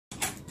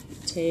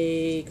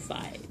take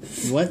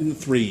 5. What?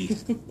 3.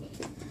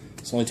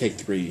 It's only take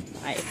 3.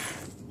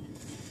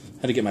 5.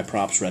 Had to get my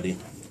props ready.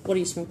 What are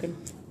you smoking?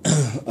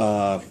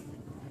 I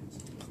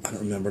don't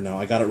remember now.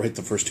 I got it right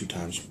the first 2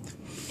 times.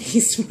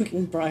 He's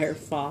smoking Briar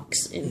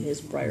Fox in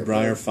his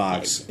Briar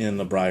Fox in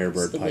the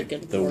Briarbird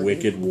pipe. The Warden.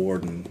 Wicked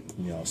Warden.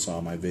 Y'all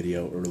saw my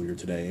video earlier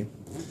today.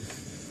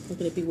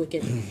 Look at it be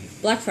wicked.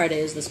 Black Friday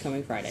is this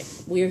coming Friday.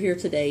 We are here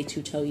today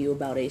to tell you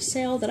about a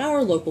sale that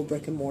our local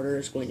brick and mortar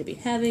is going to be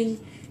having.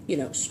 You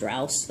know,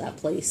 Straus, that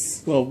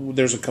place. Well,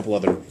 there's a couple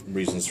other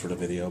reasons for the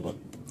video, but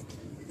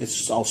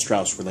it's all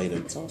Straus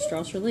related. It's all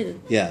Straus related.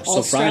 Yeah,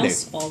 all so Friday.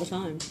 Straus, all the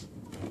time.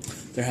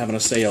 They're having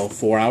a sale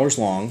 4 hours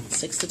long.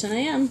 6 to 10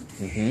 a.m.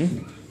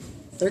 Mm-hmm.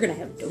 They're going to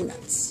have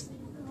donuts.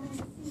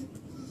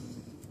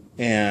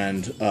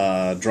 And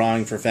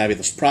drawing for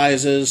fabulous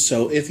prizes.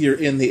 So if you're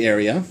in the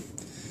area,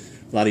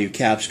 a lot of you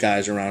Caps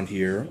guys around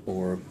here,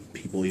 or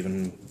people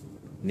even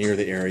near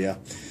the area,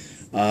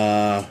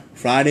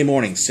 Friday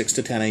morning, 6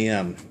 to 10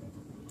 a.m.,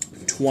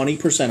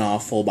 20%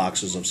 off full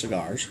boxes of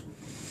cigars.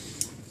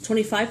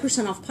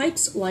 25% off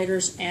pipes,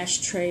 lighters,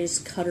 ashtrays,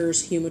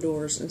 cutters,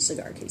 humidors, and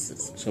cigar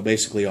cases. So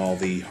basically all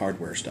the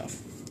hardware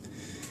stuff.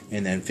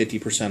 And then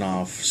 50%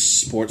 off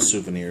sports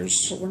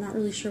souvenirs. But we're not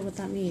really sure what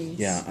that means.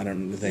 Yeah, I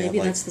don't. Maybe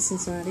that's the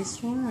Cincinnati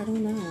store. I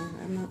don't know.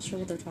 I'm not sure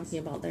what they're talking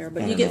about there.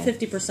 But you get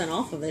 50%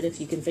 off of it if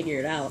you can figure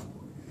it out.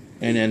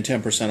 And then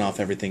 10% off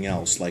everything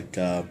else, like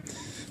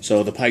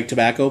so the pipe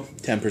tobacco,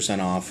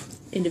 10% off.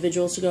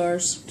 Individual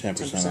cigars,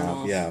 10%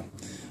 off. Yeah.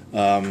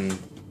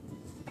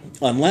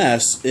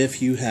 Unless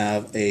if you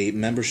have a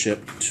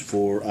membership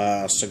for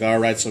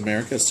Cigar Rights of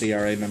America,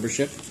 CRA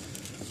membership.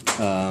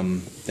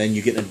 Then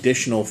you get an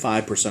additional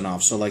 5%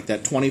 off. So like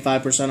that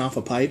 25% off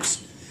of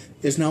pipes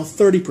is now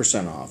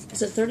 30% off.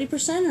 Is it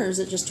 30% or is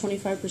it just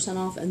 25%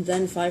 off and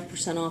then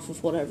 5% off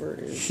of whatever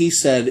it is? He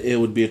said it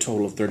would be a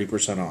total of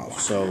 30%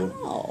 off.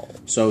 Wow.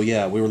 So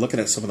yeah, we were looking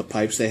at some of the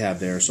pipes they have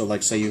there. So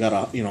like say you got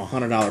a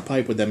 $100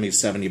 pipe with them, be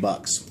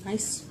 $70.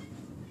 Nice.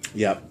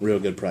 Yep, real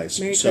good price.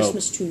 Merry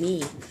Christmas to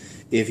me.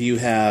 If you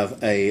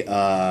have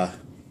a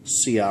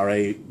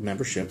CRA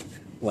membership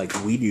like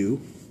we do,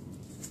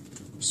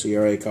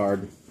 CRA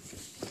card.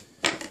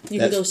 You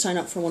can go sign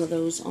up for one of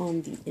those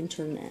on the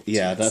internet.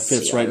 Yeah, that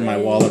fits right in my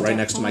wallet, right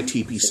next to my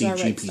TPC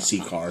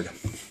GPC card.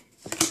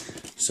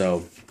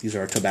 So these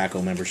are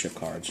tobacco membership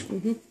cards.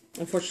 Mm-hmm.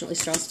 Unfortunately,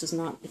 Straus does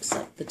not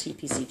accept the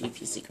TPC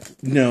GPC card.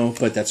 No,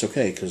 but that's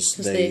okay because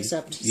they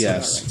accept.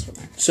 Yes.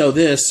 So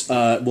this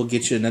will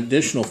get you an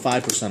additional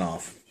 5%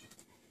 off.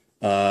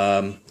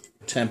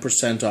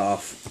 10%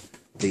 off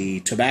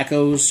the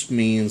tobaccos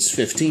means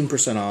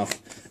 15%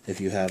 off if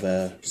you have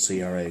a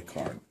CRA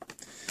card.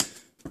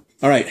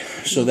 All right,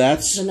 so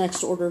that's the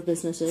next order of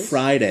business is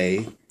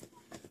Friday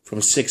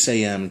from 6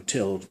 a.m.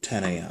 till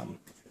 10 a.m.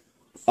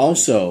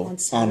 Also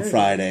on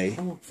Friday,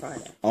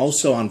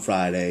 also on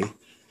Friday,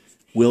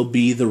 will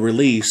be the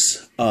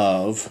release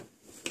of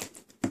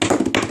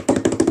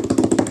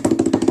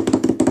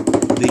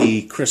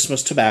the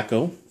Christmas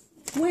tobacco.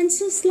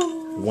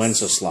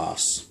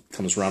 Wenceslas.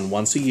 Comes around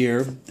once a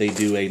year. They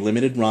do a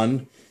limited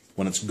run.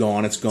 When it's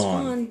gone, it's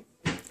gone.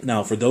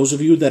 Now, for those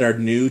of you that are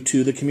new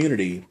to the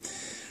community,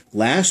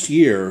 last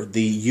year,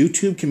 the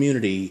YouTube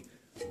community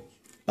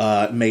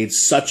made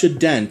such a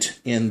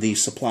dent in the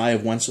supply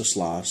of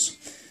Wenceslas.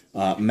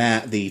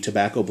 Matt, the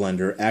tobacco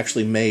blender,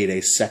 actually made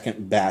a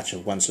second batch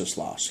of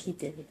Wenceslas. He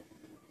did.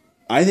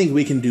 I think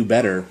we can do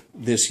better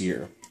this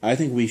year. I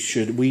think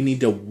we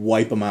need to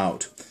wipe them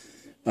out.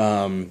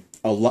 There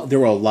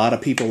were a lot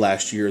of people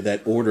last year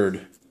that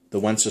ordered the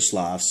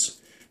Wenceslas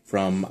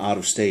from out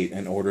of state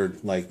and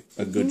ordered like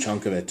a good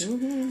chunk of it,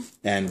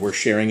 and we're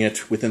sharing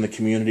it within the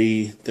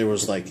community. There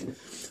was like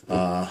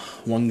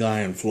one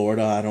guy in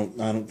Florida. I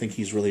don't think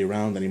he's really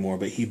around anymore,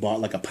 but he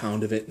bought like a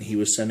pound of it and he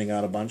was sending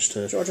out a bunch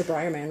to Georgia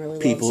Briarman really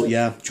people. Loves it.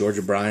 Yeah,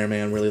 Georgia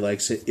Briarman really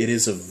likes it. It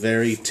is a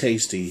very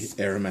tasty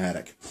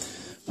aromatic.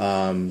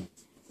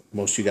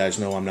 Most of you guys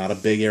know I'm not a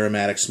big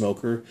aromatic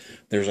smoker.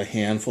 There's a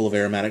handful of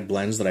aromatic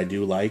blends that I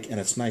do like, and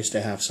it's nice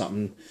to have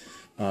something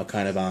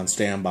kind of on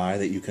standby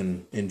that you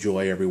can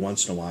enjoy every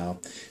once in a while.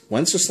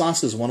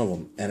 Wenceslas is one of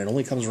them, and it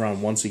only comes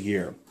around once a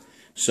year.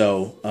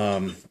 So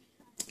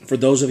for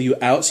those of you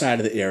outside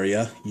of the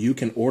area, you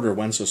can order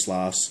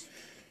Wenceslas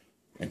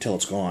until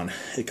it's gone.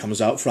 It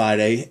comes out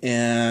Friday,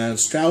 and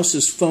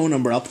Straus's phone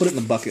number, I'll put it in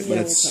the bucket, but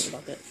it's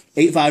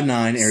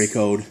 859 area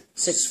code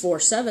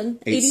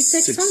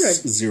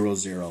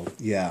 647-8600.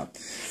 Yeah.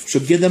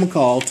 So give them a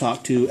call.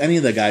 Talk to any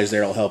of the guys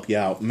there. Will help you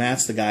out.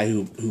 Matt's the guy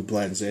who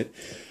blends it.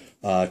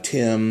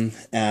 Tim,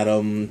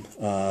 Adam,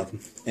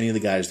 any of the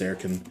guys there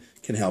can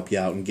help you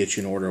out and get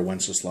you an order of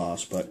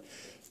Wenceslas. But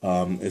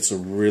it's a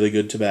really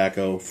good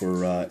tobacco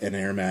for an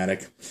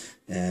aromatic,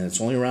 and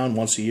it's only around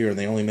once a year. And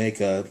they only make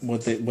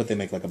what they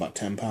make like about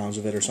 10 pounds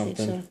of it or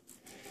something.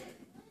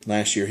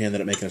 Last year he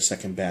ended up making a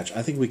second batch.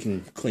 I think we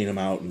can clean them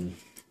out, and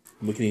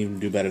we can even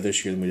do better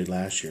this year than we did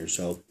last year.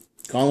 So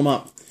call them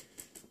up.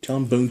 Tell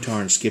them Boontar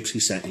and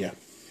Skipsy sent you.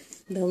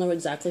 They'll know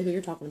exactly who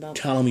you're talking about.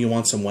 Tell them you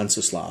want some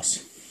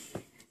Wenceslas.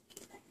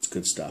 It's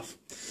good stuff.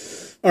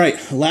 All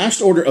right,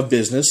 last order of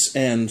business,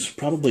 and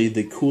probably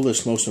the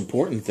coolest, most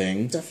important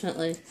thing.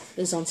 Definitely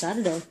is on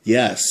Saturday.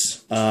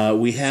 Yes,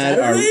 we had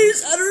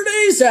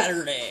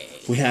Saturday.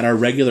 We had our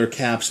regular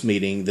CAPS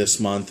meeting this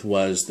month.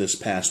 Was this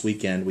past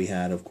weekend? We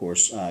had, of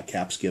course,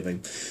 CAPS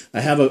giving.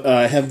 I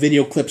have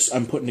video clips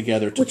I'm putting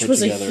together Which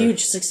was a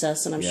huge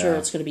success, and I'm sure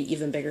it's going to be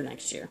even bigger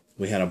next year.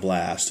 We had a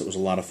blast. It was a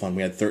lot of fun.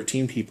 We had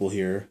 13 people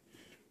here.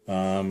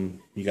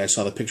 You guys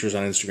saw the pictures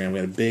on Instagram. We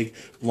had a big,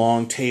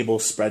 long table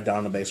spread down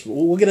in the basement.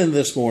 We'll get into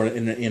this more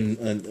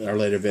in our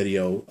later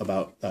video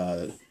about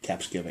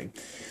CAPS giving.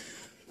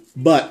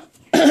 But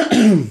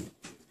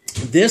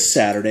this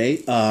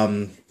Saturday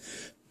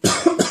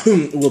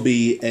will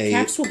be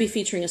CAPS will be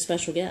featuring a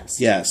special guest.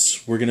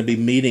 Yes, we're going to be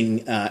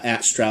meeting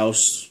at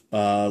Straus,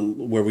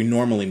 where we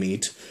normally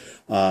meet,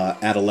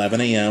 at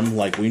 11 a.m.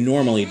 like we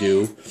normally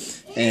do.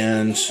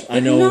 And I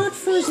know not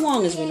for as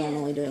long as we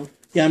normally do.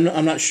 Yeah,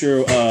 I'm not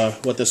sure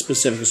what the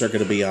specifics are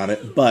going to be on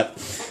it, but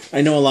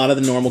I know a lot of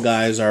the normal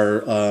guys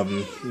are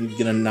going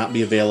to not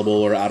be available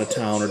or out of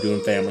town or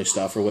doing family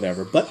stuff or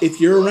whatever. But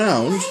if you're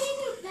around,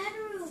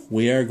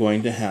 we are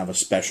going to have a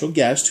special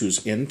guest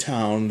who's in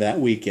town that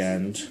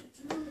weekend.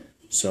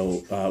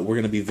 So we're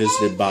going to be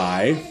visited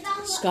by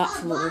Scott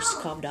from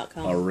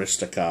Aristocob.com.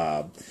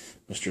 Aristocob,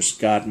 Mr.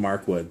 Scott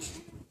Markwood,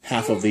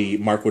 half of the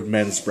Markwood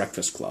Men's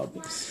Breakfast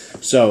Club.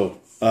 So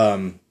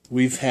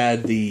we've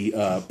had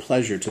the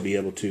pleasure to be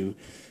able to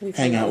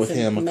hang out with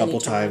him a couple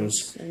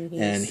times,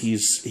 and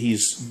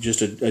he's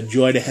just a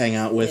joy to hang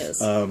out with.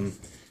 Yes.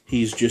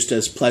 He's just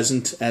as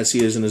pleasant as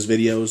he is in his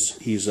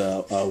videos. He's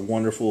a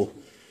wonderful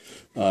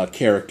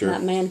character.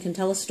 That man can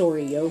tell a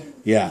story, yo.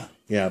 Yeah,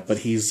 but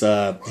he's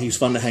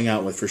fun to hang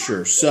out with for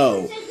sure.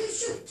 So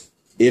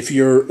if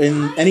you're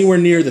in anywhere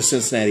near the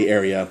Cincinnati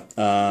area,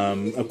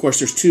 of course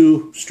there's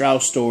 2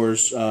 Straus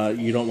stores.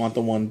 You don't want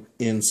the one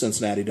in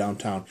Cincinnati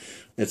downtown.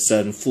 It's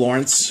in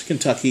Florence,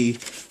 Kentucky.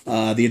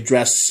 The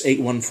address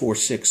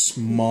 8146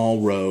 Mall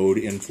Road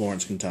in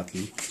Florence,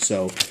 Kentucky.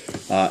 So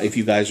if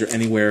you guys are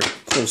anywhere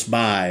close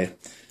by,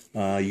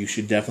 you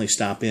should definitely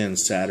stop in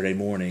Saturday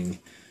morning.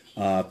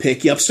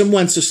 Pick you up some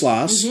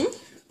Wenceslas.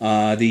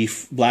 The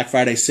Black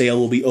Friday sale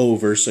will be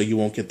over, so you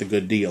won't get the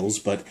good deals.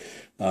 But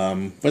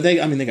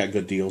they got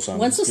good deals on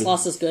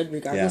Wenceslas is good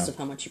regardless of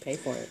how much you pay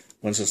for it.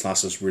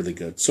 Wenceslas is really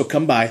good. So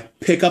come by,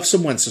 pick up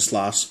some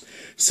Wenceslas,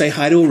 say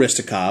hi to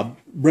Aristocob,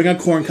 bring a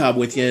corn cob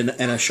with you and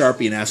a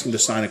Sharpie and ask him to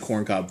sign a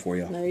corn cob for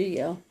you. There you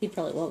go. He'd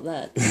probably love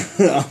that.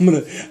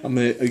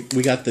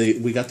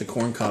 We got the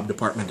corn cob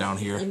department down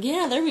here.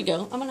 Yeah, there we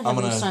go. I'm gonna have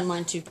him sign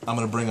mine too. I'm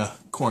gonna bring a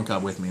corn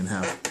cob with me and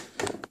have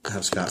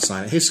Scott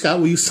sign it. Hey Scott,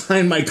 will you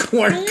sign my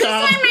corn cob?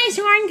 Sign my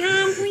corn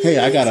cob, please? Hey,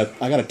 I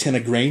got a tin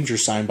of Granger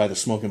signed by the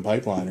Smoking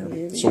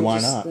Pipeliner. So why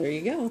not? There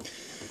you go.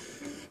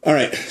 All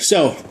right,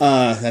 so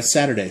that's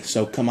Saturday.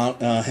 So come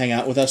out, hang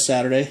out with us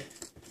Saturday.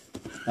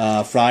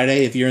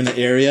 Friday, if you're in the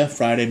area,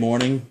 Friday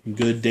morning,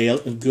 good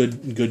deals, and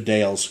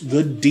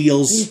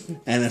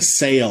a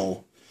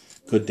sale,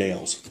 good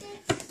deals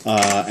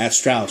at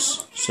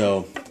Straus.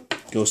 So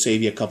go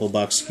save you a couple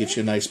bucks, get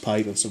you a nice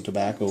pipe and some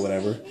tobacco,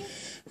 whatever.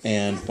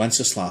 And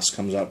Wenceslas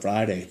comes out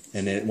Friday,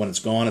 and when it's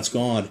gone, it's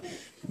gone.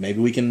 Maybe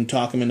we can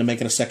talk him into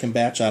making a second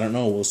batch. I don't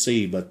know. We'll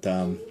see, but.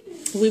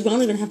 We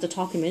won't even have to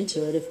talk him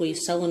into it if we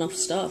sell enough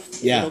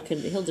stuff. Yeah,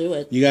 he'll do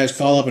it. You guys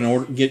call up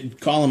and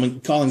call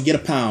him, get a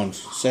pound.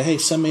 Say, hey,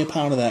 send me a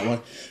pound of that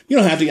one. You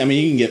don't have to. I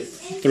mean, you can get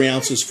 3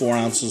 ounces, 4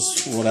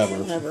 ounces, whatever.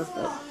 Whatever.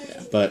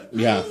 But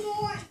yeah,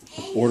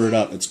 order it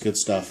up. It's good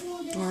stuff.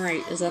 All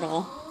right, is that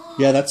all?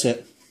 Yeah, that's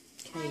it.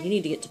 Okay, you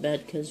need to get to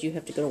bed because you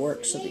have to go to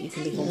work so that you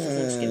can be home for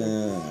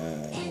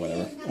Thanksgiving.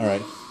 Whatever. All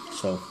right.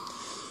 So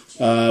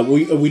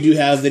we do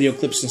have video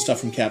clips and stuff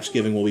from CAPS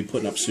giving. We'll be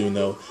putting up soon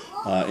though.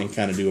 And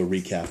kind of do a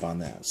recap on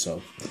that.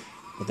 So,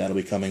 but that'll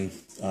be coming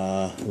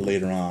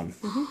later on.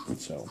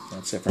 So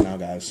that's it for now,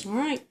 guys. All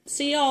right.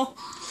 See y'all.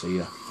 See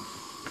ya.